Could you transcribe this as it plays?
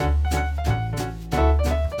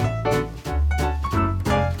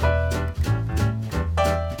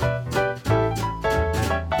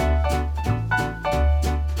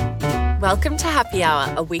Welcome to Happy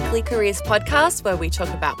Hour, a weekly careers podcast where we talk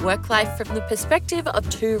about work life from the perspective of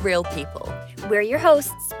two real people. We're your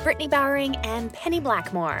hosts, Brittany Bowering and Penny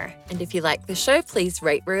Blackmore. And if you like the show, please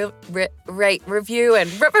rate, review, and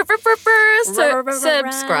subscribe.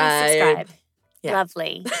 Yeah.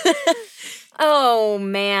 Lovely. Oh,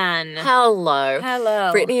 man.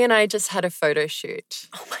 Hello. Brittany and I just had a photo shoot.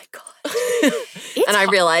 Oh, my God. And I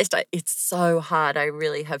realized it's so hard. I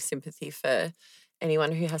really have sympathy for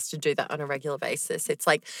anyone who has to do that on a regular basis. It's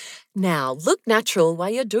like, now look natural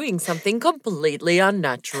while you're doing something completely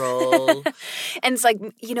unnatural. And it's like,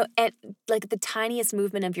 like the tiniest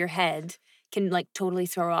movement of your head can like totally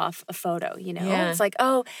throw off a photo, Yeah. It's like,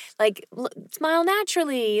 look, smile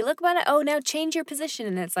naturally. Look about it. Oh, now change your position.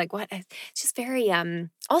 And it's like, what? It's just very,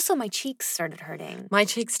 also my cheeks started hurting. My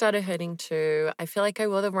cheeks started hurting too. I feel like I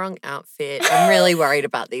wore the wrong outfit. I'm really worried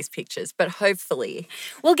about these pictures, but hopefully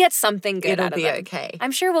we'll get something good it'll out of be them. okay.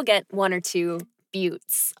 I'm sure we'll get one or two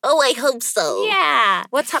buttes. Oh, I hope so. Yeah.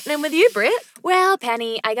 What's happening with you, Britt? Well,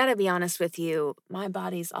 Penny, I gotta be honest with you. My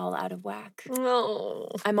body's all out of whack. Oh.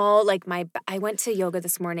 I'm all like I went to yoga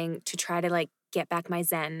this morning to try to like get back my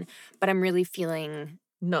zen, but I'm really feeling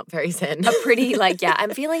Not very zen. I'm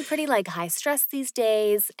feeling pretty like high stress these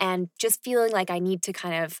days and just feeling like I need to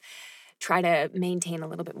kind of try to maintain a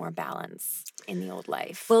little bit more balance in the old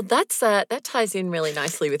life. Well, that ties in really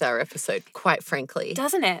nicely with our episode, quite frankly.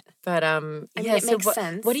 Doesn't it? But it makes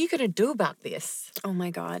sense. What are you going to do about this? Oh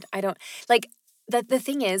my God, I don't like that. The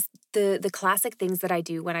thing is, the classic things that I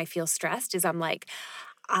do when I feel stressed is I'm like,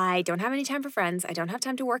 I don't have any time for friends. I don't have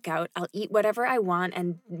time to work out. I'll eat whatever I want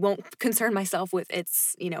and won't concern myself with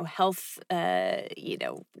its, health,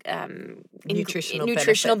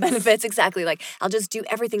 nutritional benefits. Exactly. Like I'll just do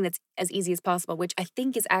everything that's as easy as possible, which I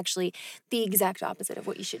think is actually the exact opposite of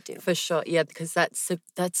what you should do. For sure. Yeah, because that's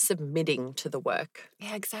submitting to the work.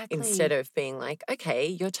 Yeah, exactly. Instead of being like, okay,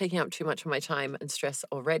 you're taking up too much of my time and stress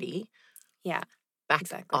already. Yeah. Back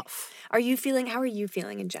exactly. off. How are you feeling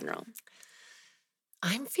in general?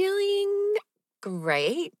 I'm feeling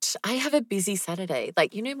great. I have a busy Saturday.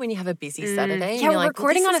 Like, when you have a busy Saturday. Yeah, we're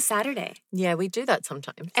recording on a Saturday. Yeah, we do that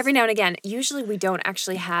sometimes. Every now and again. Usually we don't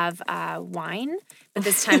actually have wine, but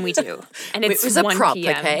this time we do. And it was a 1 prop,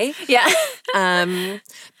 p.m. okay? Yeah.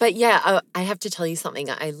 But yeah, I have to tell you something.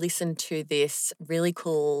 I listened to this really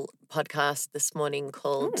cool podcast this morning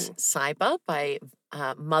called Cyber by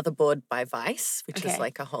Motherboard by Vice, which is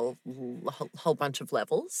like a whole bunch of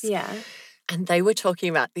levels. Yeah. And they were talking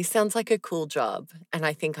about, this sounds like a cool job, and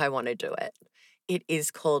I think I want to do it. It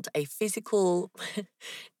is called a physical,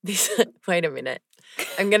 wait a minute.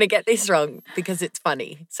 I'm going to get this wrong because it's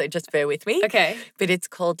funny, so just bear with me. Okay. But it's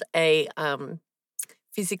called a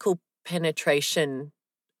physical penetration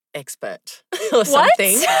expert or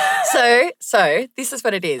something. So this is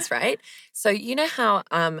what it is, right? So you know how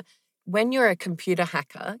when you're a computer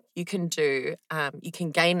hacker, you can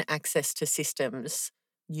gain access to systems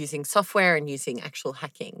using software and using actual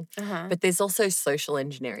hacking. But there's also social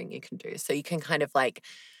engineering you can do. So you can kind of like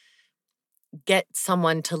get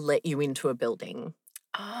someone to let you into a building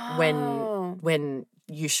when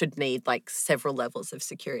you should need like several levels of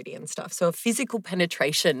security and stuff. So a physical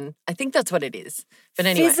penetration, I think that's what it is. But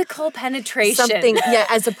anyway. Physical penetration. Something, yeah,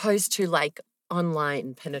 as opposed to like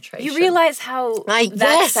online penetration. You realize how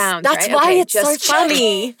that sounds, that's right? why it's so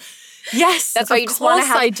funny. Yes, that's why you just want to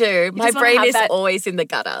have. I do. My brain is always in the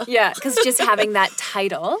gutter. Yeah, because just having that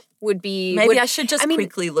title would be. Maybe I should just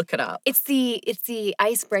quickly look it up. It's the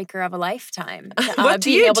icebreaker of a lifetime. What do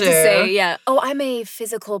you being able do? To say, I'm a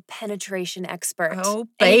physical penetration expert. Oh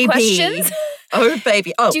baby. Any questions? Oh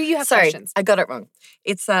baby. Oh, do you have sorry, questions? I got it wrong.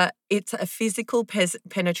 It's a physical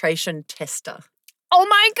penetration tester. Oh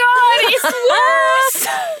my God, it's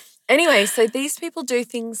worse. Anyway, so these people do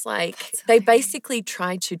things like they basically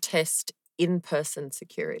try to test in-person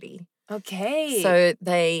security. Okay. So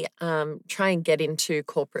they try and get into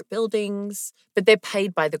corporate buildings, but they're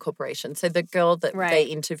paid by the corporation. So the girl that they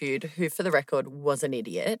interviewed, who for the record was an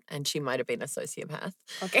idiot, and she might have been a sociopath.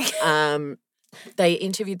 Okay. They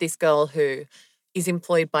interviewed this girl who is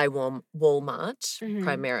employed by Walmart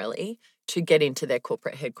primarily to get into their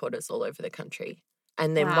corporate headquarters all over the country.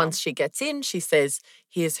 And then once she gets in, she says,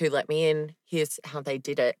 here's who let me in, here's how they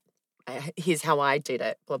did it, here's how I did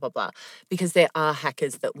it, blah, blah, blah. Because there are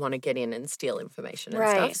hackers that want to get in and steal information and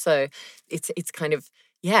stuff. So it's kind of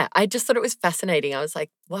yeah, I just thought it was fascinating. I was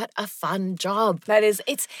like, what a fun job. That is,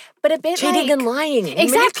 but a bit Cheating like, and lying. And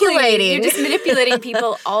exactly. manipulating. You're just manipulating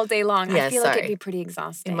people all day long. Yeah, I feel like it'd sorry. be pretty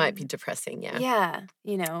exhausting. It might be depressing, yeah. Yeah,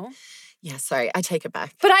 you know. Yeah, sorry, I take it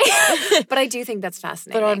back. But I do think that's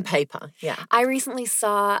fascinating. But on paper, yeah. I recently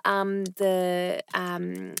saw the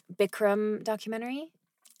Bikram documentary.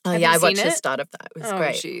 Oh, Have yeah, you I watched seen the it? start of that. It was Oh,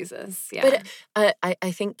 great. Jesus, yeah. But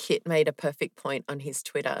I think Kit made a perfect point on his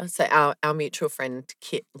Twitter. So our mutual friend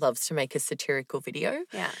Kit loves to make a satirical video.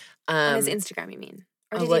 Yeah. On his Instagram, you mean?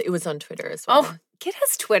 Or did well, he... it was on Twitter as well. Oh, Kit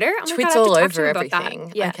has Twitter? Oh my Twit's God, I have all to talk to over him about everything.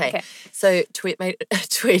 that. Yeah, okay. So Twit made Twit.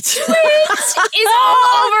 Twit is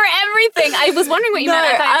all over everything. I was wondering what you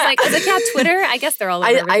meant. I was like, yeah, Twitter. I guess they're all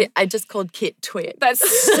over everything. I just called Kit Twit. That's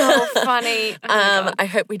so funny. Oh I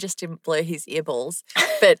hope we just didn't blow his earballs.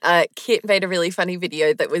 But Kit made a really funny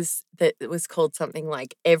video that was called something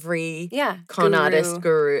like every con artist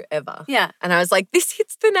guru ever. Yeah. And I was like, this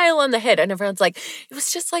hits the nail on the head. And everyone's like, it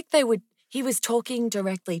was just like he was talking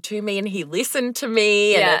directly to me and he listened to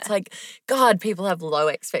me. And it's like, God, people have low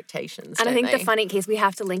expectations. And I think they? the funny case, we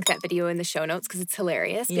have to link that video in the show notes because it's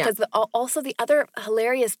hilarious. Yeah. Because also the other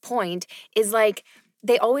hilarious point is like,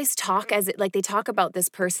 they always talk they talk about this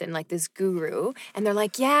person, like this guru, and they're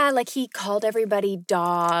like, yeah, like he called everybody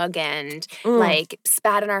dog and like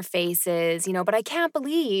spat in our faces, you know, but I can't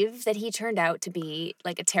believe that he turned out to be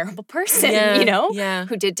like a terrible person, you know,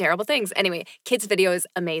 who did terrible things. Anyway, Kit's video is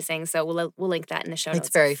amazing, so we'll link that in the show notes. It's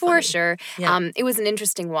very for funny. sure. Yeah. It was an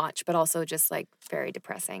interesting watch, but also just like very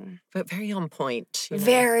depressing. But very on point. You know?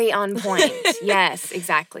 Very on point. Yes,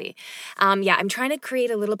 exactly. Yeah, I'm trying to create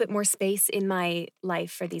a little bit more space in my life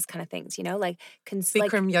for these kind of things, you know, like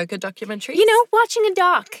Bikram yoga documentaries. You know, watching a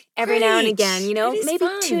doc every now and again, you know, maybe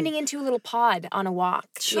fun. tuning into a little pod on a walk,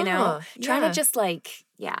 you know, trying to just like,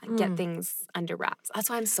 get things under wraps. That's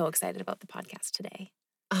why I'm so excited about the podcast today.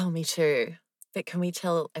 Oh, me too. But can we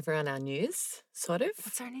tell everyone our news, sort of?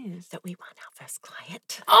 What's our news? That we won our first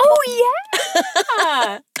client. Oh,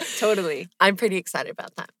 yeah. Totally. I'm pretty excited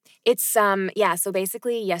about that. It's, so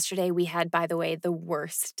basically yesterday we had, by the way, the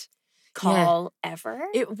worst call ever.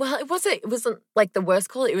 It wasn't like the worst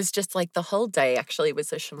call. It was just like the whole day actually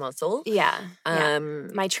was a schmozzle. Yeah.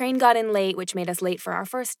 My train got in late, which made us late for our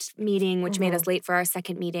first meeting, which made us late for our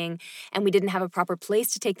second meeting. And we didn't have a proper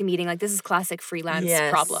place to take the meeting. Like this is classic freelance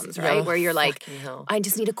problems, right? Where you're like, I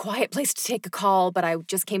just need a quiet place to take a call, but I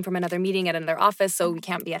just came from another meeting at another office, so we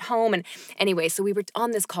can't be at home. And anyway, so we were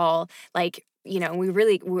on this call, like, you know, we were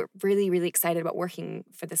really excited about working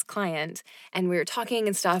for this client, and we were talking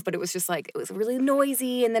and stuff, but it was just like, it was really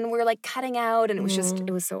noisy, and then we were like cutting out, and it was just,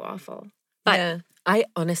 it was so awful. But I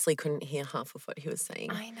honestly couldn't hear half of what he was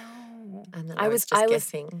saying. I know. And then I was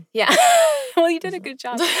guessing. Yeah. Well, you did a good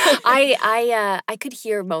job. I could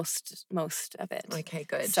hear most of it. Okay,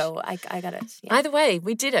 good. So I got it. Yeah. Either way,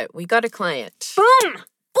 we did it. We got a client. Boom!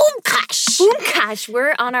 Boom cash! Boom cash!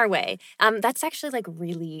 We're on our way. That's actually like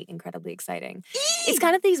really incredibly exciting. It's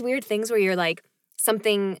kind of these weird things where you're like,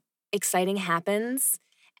 something exciting happens,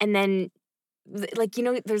 and then like, you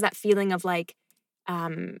know, there's that feeling of like,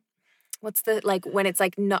 what's the, like when it's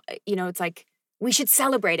like, not, you know, it's like, we should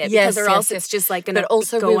celebrate it because or else it's just like gonna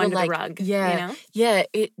go under the rug. Yeah, you know? Yeah.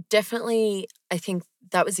 It definitely, I think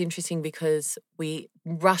that was interesting because we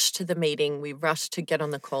rushed to the meeting, we rushed to get on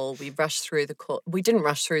the call, we rushed through the call. We didn't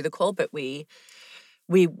rush through the call, but we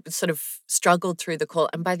sort of struggled through the call.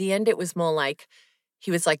 And by the end, it was more like,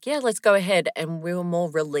 he was like, yeah, let's go ahead. And we were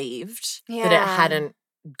more relieved that it hadn't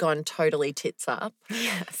gone totally tits up.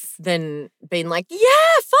 Yes. Than being like, yeah,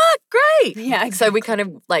 fuck, great. Yeah, exactly. So we kind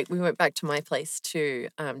of like, we went back to my place to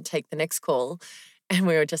take the next call, and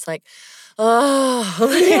we were just like, oh.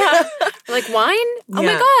 Yeah. Like, wine? Oh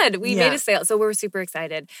my God, we made Yeah. a sale. So we're super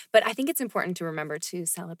excited. But I think it's important to remember to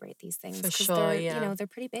celebrate these things. For 'cause sure, they're, yeah. you know, they're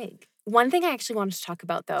pretty big. One thing I actually wanted to talk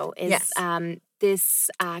about, though, is this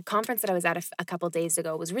conference that I was at a couple days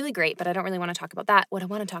ago was really great, but I don't really want to talk about that. What I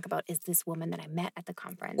want to talk about is this woman that I met at the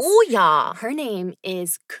conference. Oh, yeah. Her name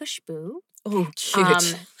is Khushbu. Oh, cute.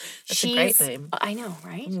 That's a great name. I know,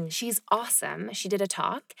 right? Mm. She's awesome. She did a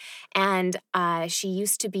talk, and she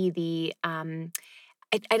used to be the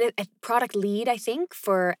a product lead, I think,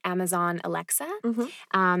 for Amazon Alexa. Mm-hmm.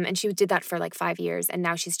 And she did that for like 5 years, and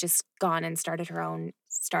now she's just gone and started her own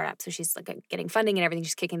startup. So she's like getting funding and everything.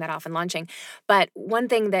 She's kicking that off and launching. But one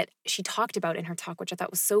thing that she talked about in her talk, which I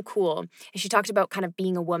thought was so cool, is she talked about kind of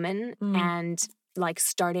being a woman and like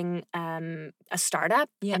starting a startup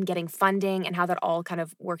and getting funding and how that all kind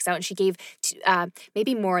of works out. And she gave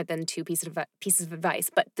maybe more than two pieces of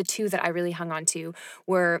advice, but the two that I really hung on to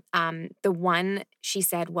were the one she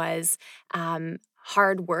said was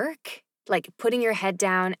hard work like putting your head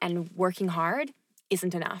down and working hard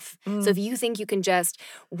isn't enough. So if you think you can just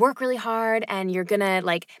work really hard and you're gonna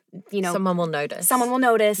like, someone will notice. Someone will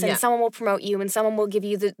notice and someone will promote you and someone will give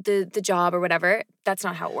you the job or whatever. That's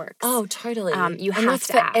not how it works. Oh, totally. You and have that's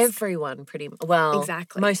to for ask. everyone well,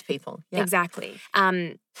 exactly. most people. Yeah. Exactly.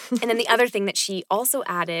 And then the other thing that she also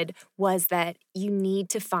added was that you need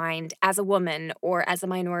to find, as a woman or as a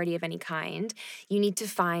minority of any kind, you need to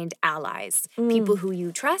find allies, people who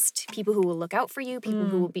you trust, people who will look out for you, people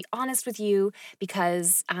who will be honest with you,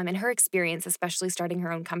 because in her experience, especially starting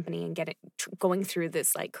her own company and going through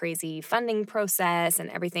this like crazy funding process and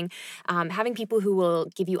everything, having people who will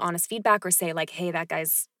give you honest feedback or say like, hey, that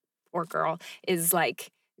guy's or girl is like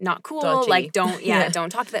not cool, dodgy. like don't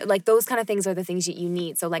talk to that. Like those kind of things are the things that you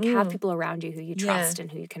need. So like have people around you who you trust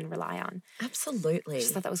and who you can rely on. Absolutely. I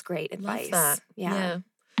just thought that was great advice. Love that. Yeah.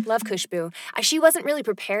 Love Khushbu. She wasn't really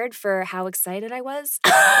prepared for how excited I was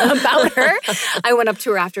about her. I went up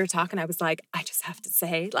to her after a talk and I was like, I just have to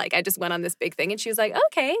say, like, I just went on this big thing. And she was like,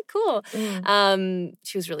 okay, cool.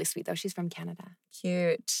 She was really sweet though. She's from Canada.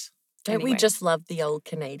 Cute. Don't we just love the old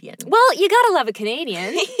Canadian? Well, you gotta love a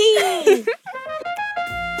Canadian.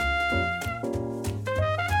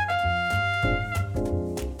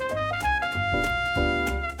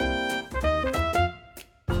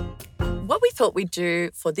 What we thought we'd do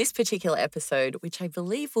for this particular episode, which I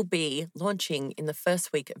believe will be launching in the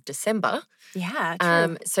first week of December. Yeah,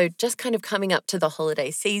 true. So just kind of coming up to the holiday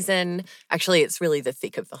season. Actually, it's really the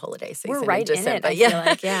thick of the holiday season. We're right in December. in it, I feel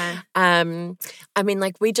like, yeah. I mean,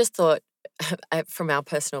 like we just thought from our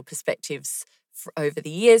personal perspectives over the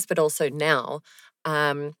years, but also now,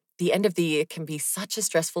 the end of the year can be such a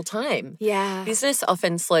stressful time. Yeah. Business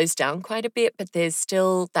often slows down quite a bit, but there's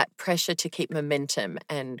still that pressure to keep momentum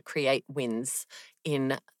and create wins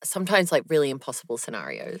in sometimes like really impossible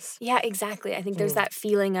scenarios. Yeah, exactly. I think there's that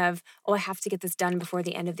feeling of, I have to get this done before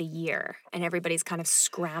the end of the year. And everybody's kind of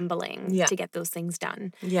scrambling to get those things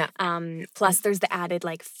done. Yeah. Plus there's the added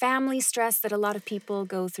like family stress that a lot of people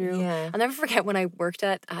go through. Yeah. I'll never forget when I worked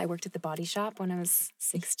at the Body Shop when I was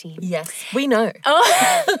 16. Yes, we know.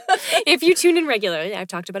 Oh, if you tune in regularly, I've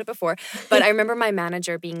talked about it before, but I remember my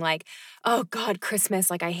manager being like, oh God,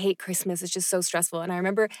 Christmas, like I hate Christmas. It's just so stressful. And I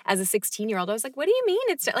remember as a 16-year-old, I was like, what do you mean?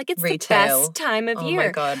 It's like, it's retail. The best time of year. Oh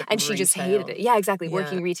my God, and she just hated it. Yeah, exactly. Yeah.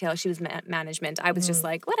 Working retail. She was management. I was just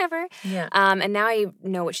like, whatever. Yeah. And now I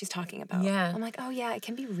know what she's talking about. Yeah. I'm like, oh yeah, it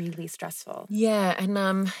can be really stressful. Yeah. And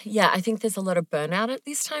I think there's a lot of burnout at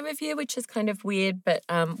this time of year, which is kind of weird, but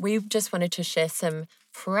we just wanted to share some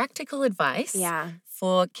practical advice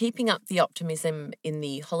for keeping up the optimism in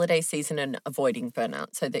the holiday season and avoiding burnout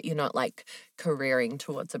so that you're not like careering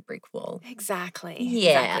towards a brick wall. Exactly.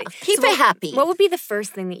 Yeah. Exactly. Keep it happy. What would be the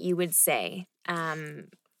first thing that you would say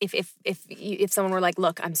if someone were like,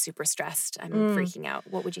 look, I'm super stressed, I'm freaking out,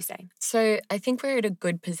 what would you say? So I think we're at a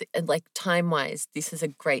good position, like time-wise, this is a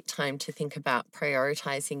great time to think about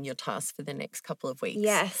prioritizing your tasks for the next couple of weeks.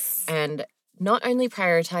 Yes. And not only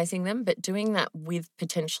prioritizing them, but doing that with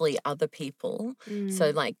potentially other people.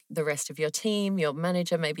 So like the rest of your team, your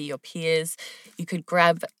manager, maybe your peers. You could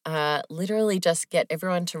grab, literally just get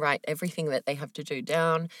everyone to write everything that they have to do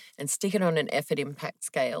down and stick it on an effort impact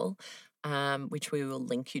scale, which we will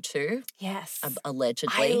link you to. Yes.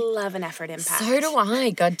 Allegedly. I love an effort impact. So do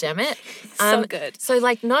I, God damn it. So good. So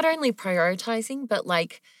like not only prioritizing, but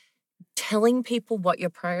like telling people what you're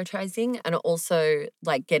prioritizing and also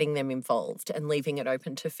like getting them involved and leaving it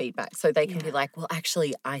open to feedback so they can be like, well,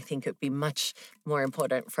 actually, I think it'd be much more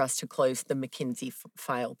important for us to close the McKinsey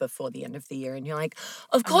file before the end of the year. And you're like,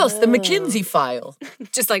 of course, the McKinsey file.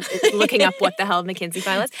 Just like looking up what the hell McKinsey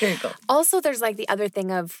file is. Google. Also, there's like the other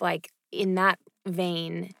thing of like in that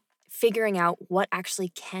vein, figuring out what actually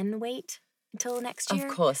can wait until next year.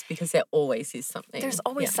 Of course, because there always is something. There's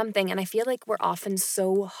always something. And I feel like we're often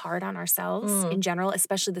so hard on ourselves in general,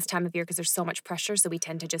 especially this time of year because there's so much pressure. So we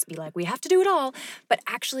tend to just be like, we have to do it all. But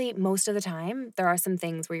actually, most of the time, there are some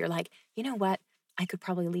things where you're like, you know what? I could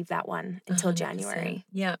probably leave that one until 100%. January.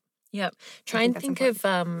 Yeah. Yep. Try and think of,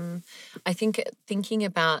 I think thinking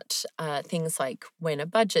about things like when a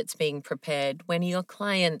budget's being prepared, when are your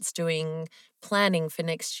clients doing planning for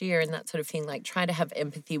next year and that sort of thing. Like try to have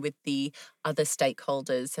empathy with the other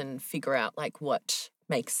stakeholders and figure out like what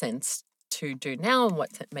makes sense to do now and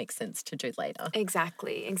what makes sense to do later.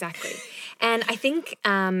 Exactly. And I think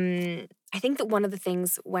that one of the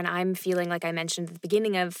things when I'm feeling like I mentioned at the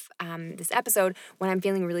beginning of this episode, when I'm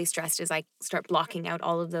feeling really stressed is I start blocking out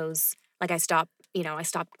all of those, like I stop I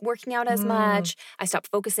stopped working out as much. I stopped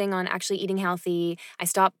focusing on actually eating healthy. I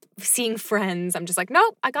stopped seeing friends. I'm just like,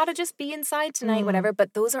 nope, I got to just be inside tonight, whatever.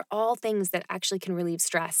 But those are all things that actually can relieve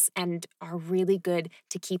stress and are really good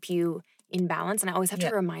to keep you in balance. And I always have to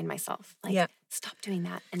remind myself, like, stop doing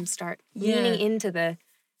that and start leaning into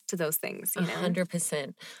those things,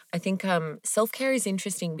 100%. I think self-care is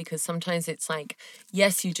interesting because sometimes it's like,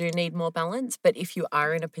 yes, you do need more balance, but if you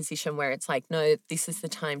are in a position where it's like, no, this is the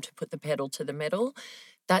time to put the pedal to the metal,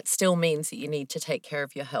 that still means that you need to take care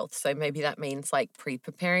of your health. So maybe that means like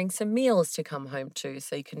pre-preparing some meals to come home to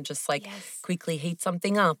so you can just like quickly heat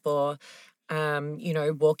something up, or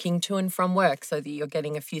walking to and from work so that you're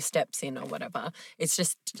getting a few steps in or whatever. It's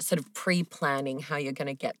just sort of pre-planning how you're going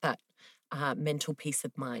to get that mental peace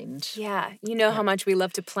of mind. Yeah. You know how much we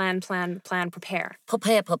love to plan, prepare.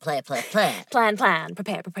 Prepare. Plan,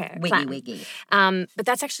 prepare. Wiggy. But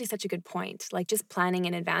that's actually such a good point. Like just planning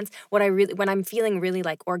in advance. When I'm feeling really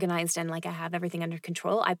like organized and like I have everything under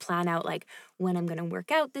control, I plan out like when I'm going to work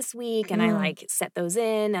out this week, and I like set those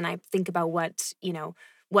in, and I think about what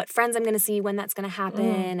friends I'm going to see, when that's going to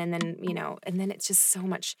happen. And then it's just so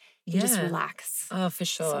much, you just relax. Oh, for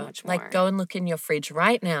sure. So much more. Like go and look in your fridge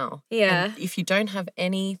right now. Yeah. And if you don't have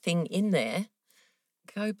anything in there,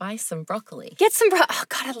 go buy some broccoli. Get some broccoli. Oh,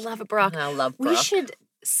 God, I love a broccoli. I love broccoli. We should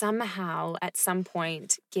somehow at some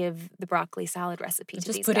point give the broccoli salad recipe to these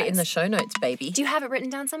guys. Just put it in the show notes, baby. Do you have it written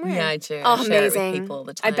down somewhere? Yeah, I do. Oh, I share amazing. it with people all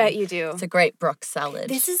the time. I bet you do. It's a great brock salad.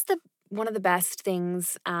 This is one of the best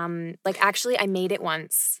things. Actually, I made it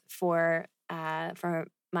once for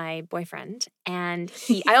my boyfriend, and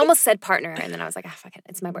I almost said partner, and then I was like, fuck it,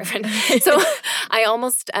 it's my boyfriend. So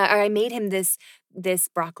I made him this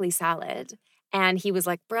broccoli salad, and he was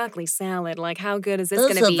like, broccoli salad, like how good is this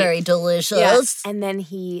going to be? Very delicious. Yeah. And then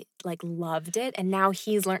he like loved it, and now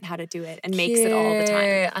he's learned how to do it and makes it all the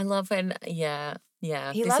time. I love when,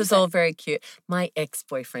 Yeah, he this is all very cute. My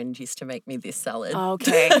ex-boyfriend used to make me this salad.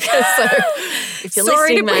 Okay. So if you're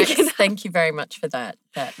listening, Max, thank you very much for that.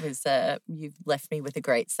 That was, you've left me with a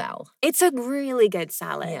great sal. It's a really good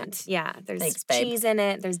salad. Yeah. There's Thanks, cheese in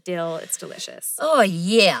it. There's dill. It's delicious. Oh,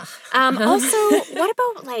 yeah. Also, what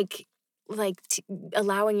about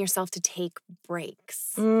allowing yourself to take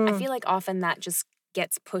breaks? I feel like often that just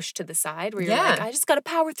gets pushed to the side where you're like, I just got to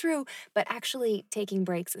power through. But actually taking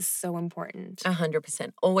breaks is so important.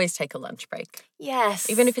 100%. Always take a lunch break. Yes.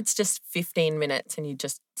 Even if it's just 15 minutes and you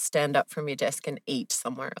just stand up from your desk and eat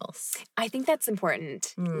somewhere else. I think that's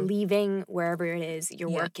important. Leaving wherever it is you're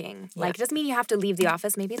working. Like, it doesn't mean you have to leave the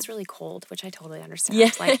office. Maybe it's really cold, which I totally understand. Yeah.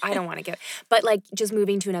 Like, I don't want to go. But like just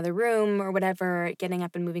moving to another room or whatever, getting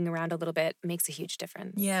up and moving around a little bit makes a huge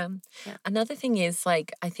difference. Yeah. Another thing is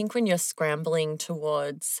like, I think when you're scrambling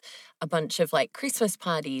towards a bunch of like Christmas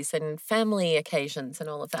parties and family occasions and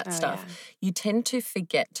all of that stuff, you tend to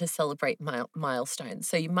forget to celebrate milestones.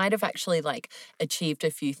 So you might have actually like achieved a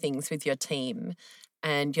few things with your team,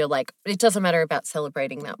 and you're like, it doesn't matter about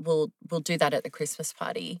celebrating that. We'll do that at the Christmas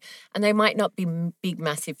party. And they might not be big,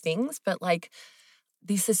 massive things, but like,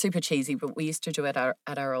 this is super cheesy, but we used to do it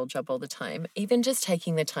at our old job all the time. Even just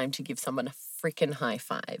taking the time to give someone a freaking high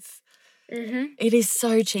five. Mm-hmm. It is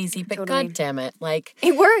so cheesy, but God damn it, like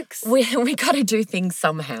it works. We got to do things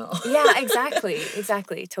somehow. Yeah,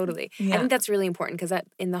 exactly, totally. Yeah. I think that's really important because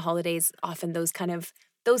in the holidays, often those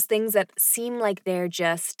things that seem like they're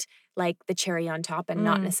just like the cherry on top and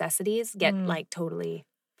not necessities get like totally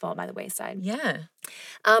fall by the wayside. Yeah.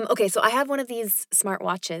 Okay, so I have one of these smart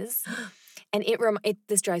watches, and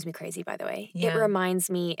this drives me crazy. By the way, it reminds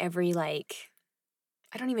me every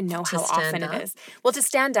I don't even know how often it is. Well, to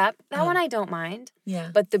stand up, that one I don't mind. Yeah.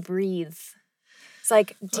 But the breathe. It's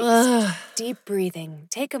like deep breathing.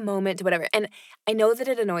 Take a moment to whatever. And I know that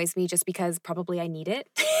it annoys me just because probably I need it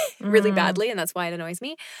really badly, and that's why it annoys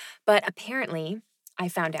me. But apparently, I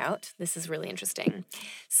found out, this is really interesting,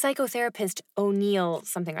 psychotherapist O'Neill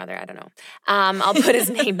something or other, I don't know. I'll put his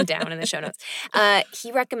name down in the show notes.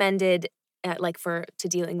 He recommended to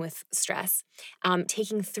dealing with stress,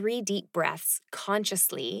 taking 3 deep breaths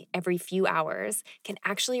consciously every few hours can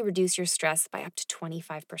actually reduce your stress by up to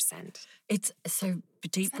 25%. It's so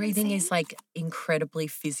deep breathing is like incredibly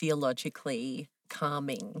physiologically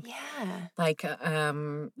calming. Yeah. Like,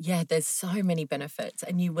 there's so many benefits,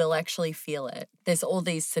 and you will actually feel it. There's all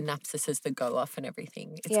these synapses that go off and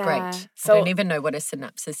everything. It's great. So, I don't even know what a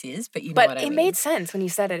synapse is, but you know what I mean. But it made sense when you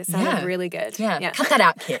said it. It sounded really good. Yeah. Cut that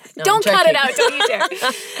out, Kit. No, don't cut it out. Don't you dare.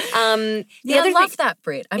 I love that,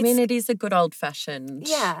 Britt. I mean, it is a good old-fashioned.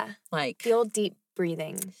 Yeah. Like the old deep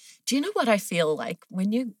breathing. Do you know what I feel like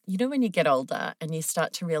when you get older and you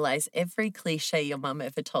start to realize every cliche your mum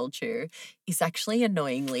ever told you is actually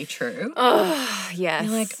annoyingly true? Oh, yes.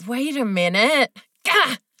 You're like, wait a minute.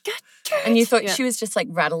 Gah! And you thought she was just like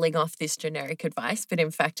rattling off this generic advice, but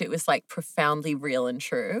in fact it was like profoundly real and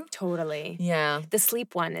true. Totally. Yeah. The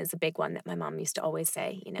sleep one is a big one that my mom used to always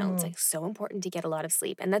say, it's like so important to get a lot of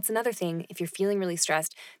sleep. And that's another thing. If you're feeling really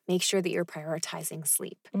stressed, make sure that you're prioritizing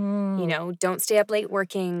sleep. Don't stay up late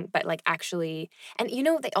working, but like actually, and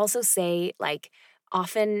they also say like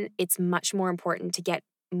often it's much more important to get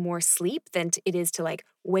more sleep than it is to like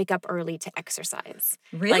wake up early to exercise.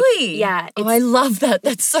 Really? Like, yeah. Oh, I love that.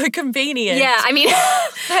 That's so convenient. Yeah, I mean,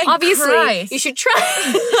 obviously Christ. you should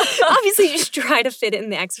try. Obviously, you should try to fit in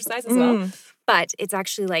the exercise as well. But it's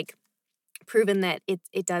actually like proven that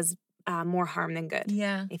it does more harm than good.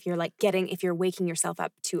 Yeah. If you're waking yourself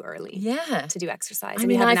up too early. Yeah. To do exercise. I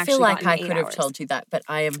mean, I feel like I could have told you that, but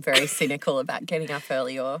I am very cynical about getting up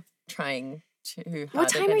early or trying too hard. What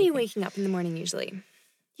time are you waking up in the morning usually?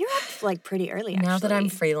 You're up like pretty early, actually. Now that I'm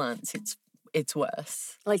freelance, it's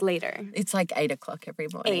worse. Like later? It's like 8 o'clock every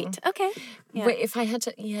morning. 8, okay. Yeah. Wait, if I had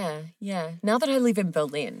to, yeah. Now that I live in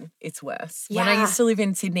Berlin, it's worse. Yeah. When I used to live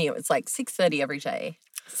in Sydney, it was like 6:30 every day.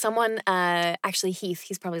 Someone, actually Heath,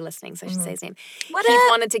 he's probably listening, so I should say his name. Heath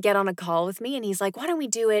wanted to get on a call with me, and he's like, why don't we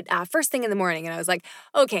do it first thing in the morning? And I was like,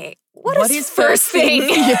 okay, what is first thing?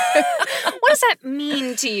 What does that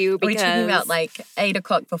mean to you? Are we talking about like 8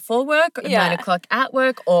 o'clock before work, or 9 o'clock at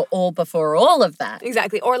work, or all before all of that?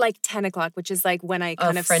 Exactly. Or like 10 o'clock, which is like when I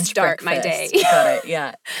kind of French start breakfast. my day. Got it,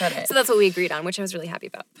 yeah, got it. So that's what we agreed on, which I was really happy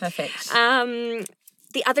about. Perfect.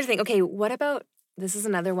 The other thing, okay, what about, this is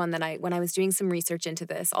another one that when I was doing some research into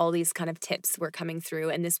this, all these kind of tips were coming through,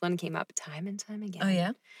 and this one came up time and time again. Oh,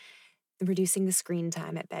 yeah? Reducing the screen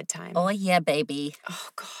time at bedtime. Oh, yeah, baby. Oh,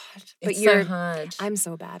 God. It's so hard. I'm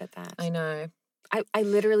so bad at that. I know. I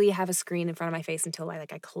literally have a screen in front of my face until I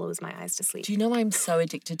close my eyes to sleep. Do you know I'm so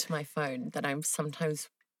addicted to my phone that I'm sometimes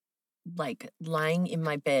like lying in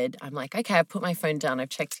my bed. I'm like, okay, I've put my phone down. I've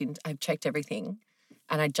checked everything.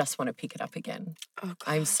 And I just want to pick it up again. Oh, God.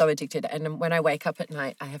 I'm so addicted. And when I wake up at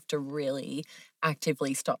night, I have to really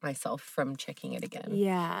actively stop myself from checking it again.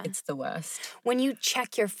 Yeah. It's the worst. When you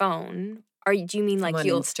check your phone, do you mean like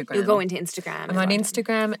you'll go into Instagram? I'm on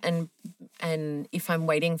Instagram, and if I'm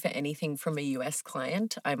waiting for anything from a US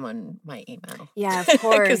client, I'm on my email. Yeah, of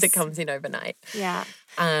course. Because it comes in overnight. Yeah.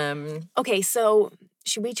 Um, okay, so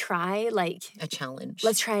should we try like a challenge?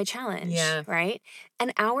 Let's try a challenge. Yeah. Right?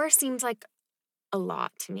 An hour seems like a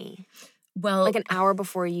lot to me. Well, like an hour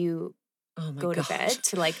before you go to bed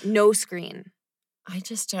to like no screen. I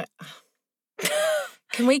just don't.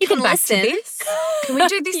 Can we come back to this? Can we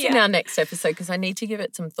do this in our next episode? Because I need to give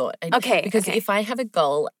it some thought. Okay. Because if I have a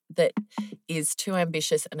goal that is too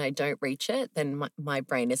ambitious and I don't reach it, then my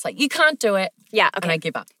brain is like, you can't do it. Yeah. Okay. And I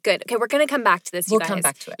give up. Good. Okay. We're going to come back to this, you guys. We'll come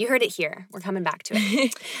back to it. You heard it here. We're coming back to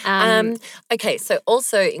it. Okay. So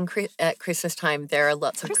also at Christmas time, there are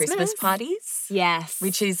lots of Christmas parties. Yes.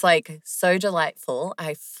 Which is like so delightful.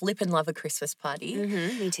 I flip and love a Christmas party.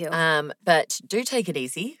 Mm-hmm, me too. But do take it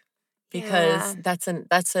easy. Because that's a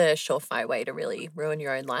surefire way to really ruin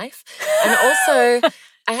your own life. And also,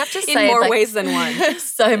 I have to say, in more ways than one.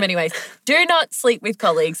 So many ways. Do not sleep with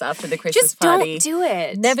colleagues after the Christmas party. Just don't do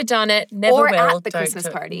it. Never done it. Never or will. At the Christmas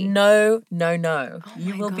party. No. Oh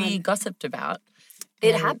you will be gossiped about.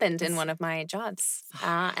 It happened in one of my jobs,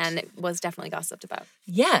 and it was definitely gossiped about.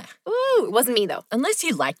 Yeah. Ooh, it wasn't me, though. Unless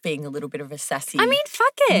you like being a little bit of a sassy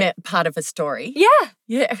fuck it. Part of a story. Yeah.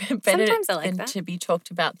 Yeah. Better Sometimes I like that. to be talked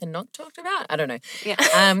about than not talked about. I don't know.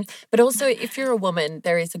 Yeah. But also, if you're a woman,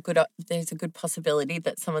 there's a good possibility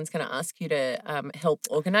that someone's going to ask you to help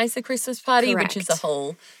organize the Christmas party, Correct. which is a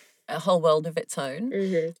whole world of its own.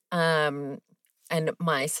 Mm-hmm. And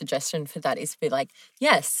my suggestion for that is to be like,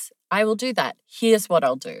 yes, I will do that. Here's what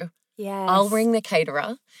I'll do. Yes. I'll ring the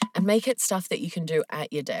caterer and make it stuff that you can do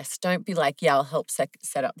at your desk. Don't be like, yeah, I'll help set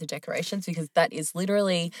up the decorations, because that is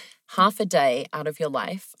literally half a day out of your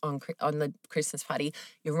life on the Christmas party.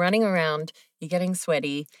 You're running around, you're getting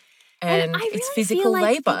sweaty, and really it's physical feel like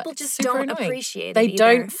labor. People just Super don't annoying. appreciate it. They either.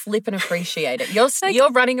 don't flip and appreciate it. You're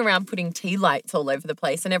running around putting tea lights all over the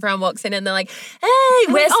place, and everyone walks in and they're like, "Hey,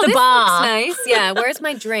 where's the this bar? Looks nice. Yeah, where's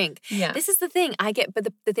my drink?" Yeah. This is the thing I get, but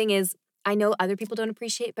the thing is, I know other people don't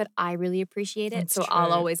appreciate, but I really appreciate it. That's so true.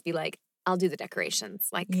 I'll always be like, I'll do the decorations,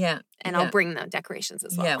 and I'll bring the decorations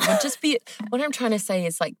as well. Yeah, what I'm trying to say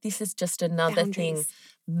is like, this is just another thing.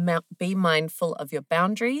 Be mindful of your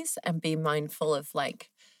boundaries and be mindful of like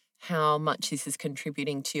how much this is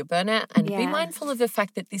contributing to your burnout, and be mindful of the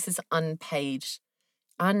fact that this is unpaid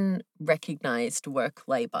unrecognized work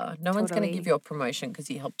labor. No one's going to Totally. give you a promotion because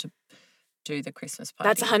you helped to do the Christmas party.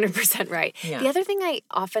 That's 100% right. Yeah. The other thing I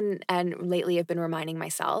often and lately have been reminding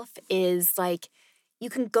myself is like, you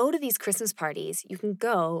can go to these Christmas parties, you can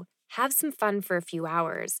go have some fun for a few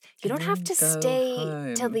hours. You And don't have then to go stay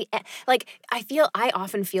till home. the end. Like, I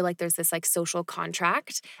often feel like there's this like social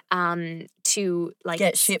contract to like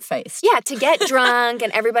Get shit-faced. Yeah, to get drunk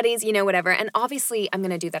and everybody's, whatever. And obviously, I'm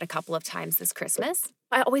going to do that a couple of times this Christmas.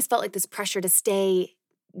 I always felt like this pressure to stay,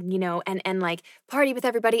 and like party with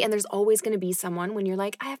everybody. And there's always going to be someone when you're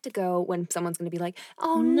like, I have to go, when someone's going to be like,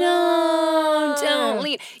 oh no, don't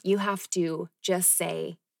leave. You have to just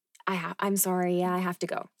say, I'm sorry, yeah, I have to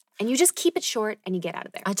go. And you just keep it short and you get out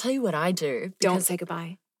of there. I tell you what I do. Don't because, say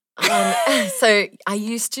goodbye. So I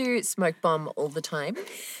used to smoke bomb all the time.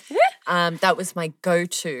 That was my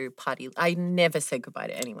go-to party. I never said goodbye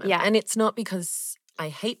to anyone. Yeah. And it's not because I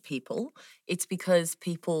hate people. It's because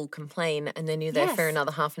people complain and then you're there for Yes.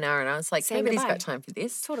 another half an hour and I was like, Saying nobody's goodbye. got time for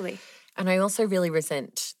this. Totally. And I also really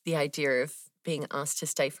resent the idea of being asked to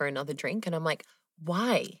stay for another drink. And I'm like,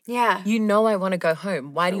 why? Yeah. You know I want to go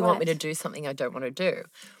home. Why do you want me what? to do something I don't want to do?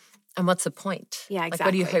 And what's the point? Yeah, Like,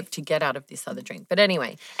 what do you exactly. hope to get out of this other drink? But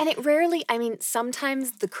anyway, And it rarely,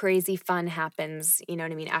 sometimes the crazy fun happens, you know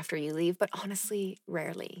what I mean, after you leave, but honestly,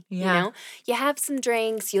 rarely. Yeah. You have some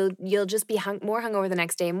drinks, you'll just be more hungover the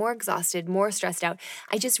next day, more exhausted, more stressed out.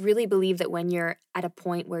 I just really believe that when you're at a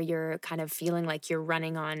point where you're kind of feeling like you're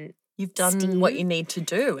running on you've done what steam. you need to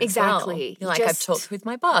do. as Exactly. well. You're like, I've Just- talked with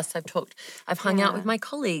my boss. I've hung out Yeah. with my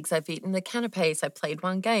colleagues. I've eaten the canapes. I played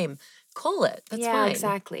one game. Call it. That's yeah, fine.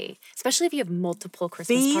 exactly. Especially if you have multiple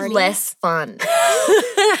Christmas Be parties. less fun.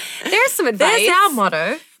 There's some advice. There's our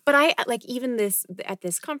motto. But I like even at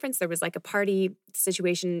this conference, there was like a party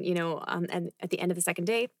situation, and at the end of the second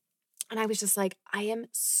day. And I was just like, I am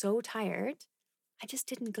so tired. I just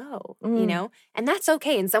didn't go, and that's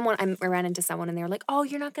okay. And I ran into someone and they were like, oh,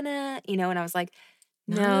 you're not gonna, and I was like,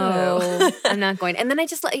 no, I'm not going. And then I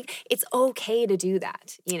just like, it's okay to do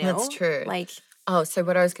that, That's true. Like, Oh, so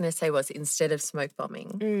what I was going to say was instead of smoke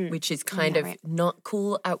bombing, which is kind of right. not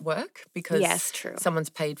cool at work because Yes, true. someone's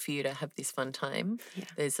paid for you to have this fun time. Yeah.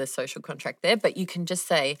 There's a social contract there. But you can just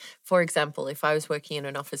say, for example, if I was working in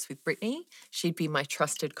an office with Brittany, she'd be my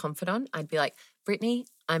trusted confidant. I'd be like, Brittany,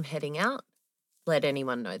 I'm heading out. Let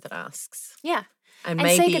anyone know that asks. yeah. And And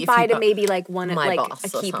maybe say if goodbye you've to got- maybe like one, my like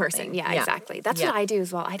boss a or key person. something. Yeah, Yeah. exactly. That's Yeah. what I do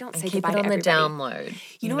as well. I don't and say keep goodbye it on to the everybody. download.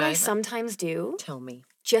 You know what I that? sometimes do? Tell me.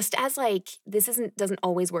 Just as like this doesn't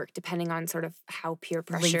always work depending on sort of how peer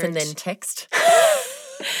pressure. Leave and then text.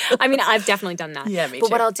 I mean, I've definitely done that. Yeah, me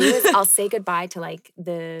But what too. I'll do is I'll say goodbye to like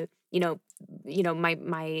the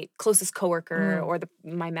my closest coworker or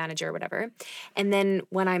my manager or whatever. And then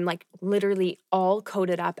when I'm like literally all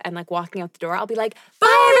coated up and like walking out the door, I'll be like,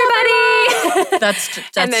 bye everybody. That's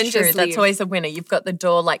And then true. just That's leave. always a winner. You've got the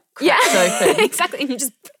door like Yeah, cracked open. exactly. And you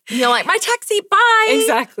just You're like, my taxi, bye.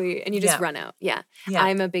 exactly, and you just Yeah. run out. Yeah. Yeah.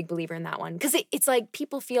 I'm a big believer in that one because it's like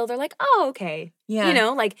people feel they're like, oh, okay, Yeah.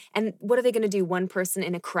 like, and what are they going to do? One person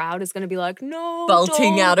in a crowd is going to be like, no,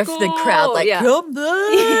 Bolting don't out of the crowd go. like, yeah. come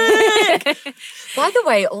back. By the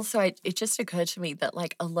way, also, it just occurred to me that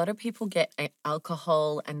like a lot of people get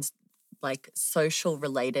alcohol and like social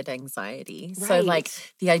related anxiety. So like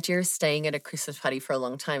Right. the idea of staying at a Christmas party for a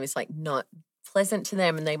long time is like not pleasant to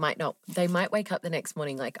them, and they might wake up the next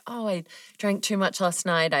morning like, oh, I drank too much last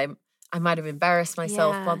night. I might have embarrassed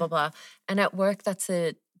myself, Yeah. blah, blah, blah. And at work, that's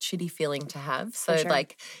a shitty feeling to have. So sure.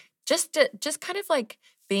 like just kind of like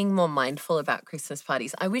being more mindful about Christmas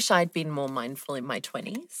parties. I wish I'd been more mindful in my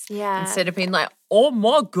 20s. Yeah. Instead of being like, oh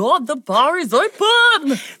my God, the bar is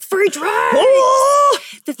open. Free drinks. Oh!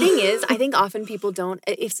 The thing is, I think often people don't,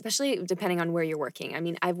 especially depending on where you're working. I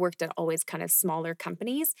mean, I've worked at always kind of smaller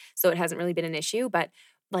companies, so it hasn't really been an issue, but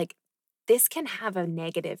like this can have a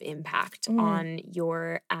negative impact on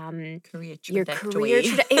your Career your trajectory. career.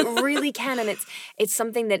 It really can, and it's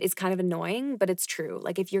something that is kind of annoying, but it's true.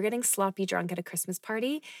 Like if you're getting sloppy drunk at a Christmas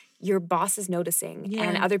party, your boss is noticing,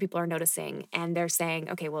 and Yeah. other people are noticing, and they're saying,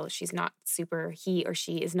 okay, well, she's not he or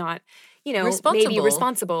she is not, maybe Responsible.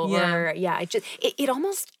 responsible, Yeah. or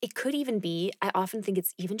it could even be. I often think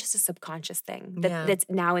it's even just a subconscious thing Yeah. that's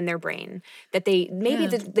now in their brain that they maybe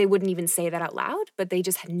Yeah. they wouldn't even say that out loud, but they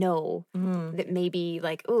just know Mm, that maybe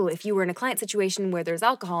like, oh, if you were in a client situation where there's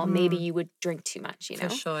alcohol, maybe you would drink too much, for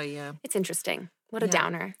sure, yeah. It's interesting. What a Yeah.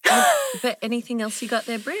 downer. But anything else you got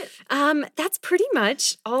there, Britt? That's pretty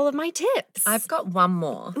much all of my tips. I've got one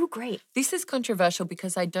more. Ooh, great. This is controversial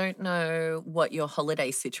because I don't know what your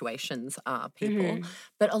holiday situations are, people.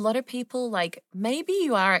 But a lot of people, like, maybe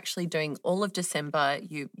you are actually doing all of December.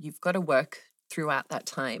 You've got to work throughout that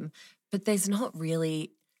time, but there's not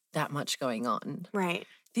really that much going on. Right.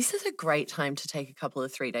 This is a great time to take a couple of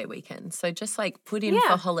 3-day weekends. So just like put in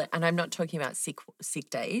for holiday, and I'm not talking about sick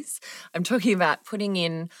days. I'm talking about putting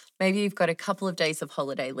in, maybe you've got a couple of days of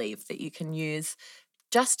holiday leave that you can use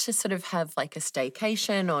just to sort of have like a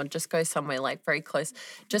staycation or just go somewhere like very close,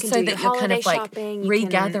 just so that you're kind of like shopping,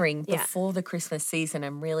 regathering before the Christmas season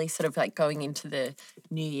and really sort of like going into the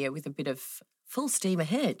new year with a bit of full steam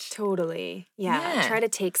ahead. Totally. Yeah. Try to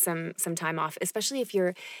take some time off, especially if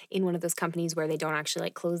you're in one of those companies where they don't actually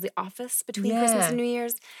like close the office between Christmas and New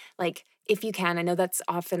Year's. Like if you can, I know that's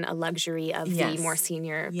often a luxury of the more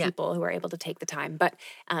senior people who are able to take the time. But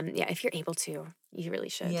if you're able to, you really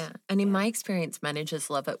should. Yeah. And in my experience, managers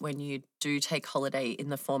love it when you do take holiday in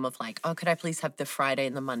the form of like, oh, could I please have the Friday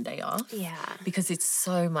and the Monday off? Yeah. Because it's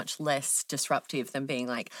so much less disruptive than being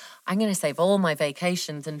like, I'm going to save all my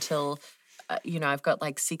vacations until I've got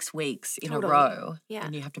like 6 weeks in a row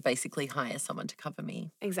and you have to basically hire someone to cover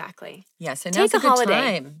me. Exactly. Yeah, so now's a good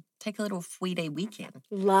time. Take a little 3-day weekend.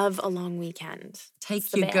 Love a long weekend.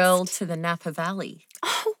 Take your girl to the Napa Valley.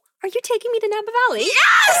 Oh, are you taking me to Napa Valley?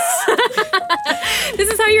 Yes!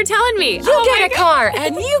 This is how you're telling me. You get a car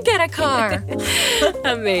and you get a car.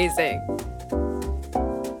 Amazing.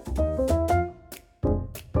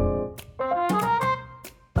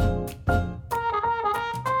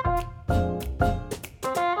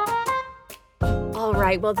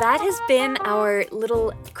 Well, that has been our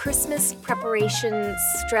little Christmas preparation,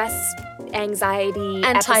 stress, anxiety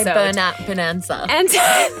Anti-burnout bonanza.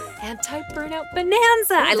 Anti-burnout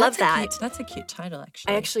bonanza. I love that. That's a cute title,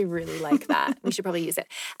 actually. I actually really like that. We should probably use it.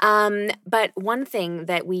 But one thing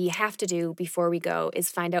that we have to do before we go is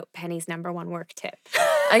find out Penny's number one work tip.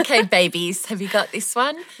 Okay, babies, have you got this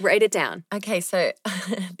one? Write it down. Okay, so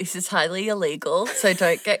this is highly illegal, so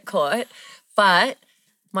don't get caught. But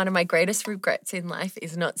one of my greatest regrets in life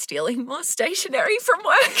is not stealing more stationery from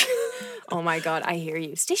work. Oh my God, I hear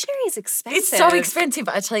you. Stationery is expensive. It's so expensive.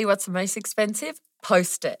 I tell you what's the most expensive?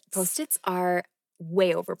 Post-its. Post-its are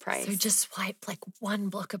way overpriced. So just swipe like one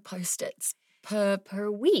block of Post-its per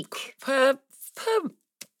week. Per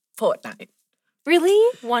fortnight.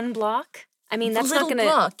 Really? One block? I mean, that's not going to...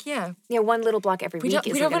 block, yeah. Yeah, one little block every week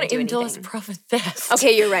We don't want to endorse profit theft.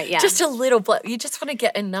 Okay, you're right, yeah. Just a little block. You just want to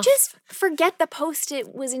get enough. Just forget the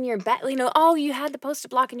Post-it was in your bag. You had the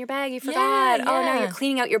Post-it block in your bag. You forgot. Yeah. Oh, now you're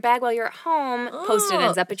cleaning out your bag while you're at home. Post-it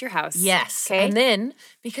ends up at your house. Yes. Okay? And then,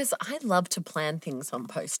 because I love to plan things on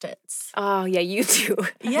Post-its. Oh, yeah, you do.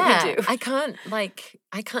 Yeah. You do. I can't.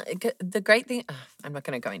 The great thing... I'm not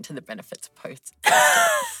going to go into the benefits of Post-its.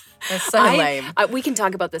 That's so lame. We can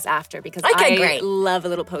talk about this after because great. love a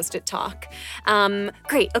little Post-it talk.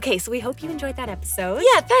 Great. Okay, so we hope you enjoyed that episode.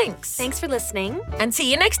 Yeah, thanks. Thanks for listening. And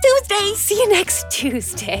see you next Tuesday. See you next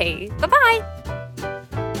Tuesday. Bye-bye.